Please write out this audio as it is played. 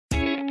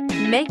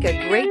Make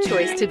a great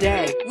choice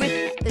today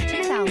with the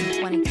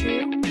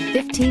 2022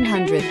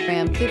 1500.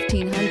 Ram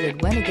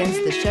 1500 went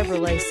against the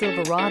Chevrolet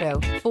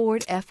Silverado,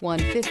 Ford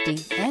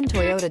F-150, and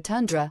Toyota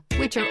Tundra,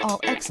 which are all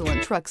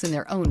excellent trucks in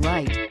their own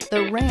right.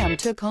 The Ram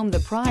took home the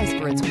prize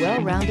for its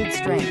well-rounded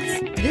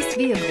strengths. This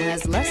vehicle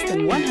has less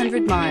than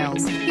 100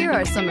 miles. Here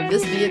are some of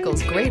this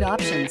vehicle's great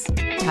options: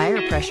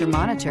 tire pressure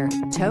monitor,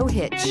 tow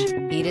hitch,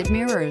 heated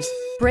mirrors,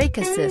 brake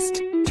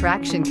assist,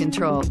 traction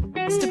control,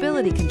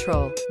 stability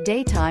control,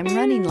 daytime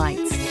running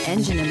lights,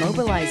 engine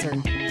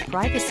immobilizer,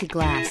 privacy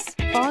glass,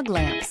 fog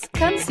lamps.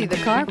 Come see the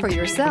car for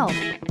yourself.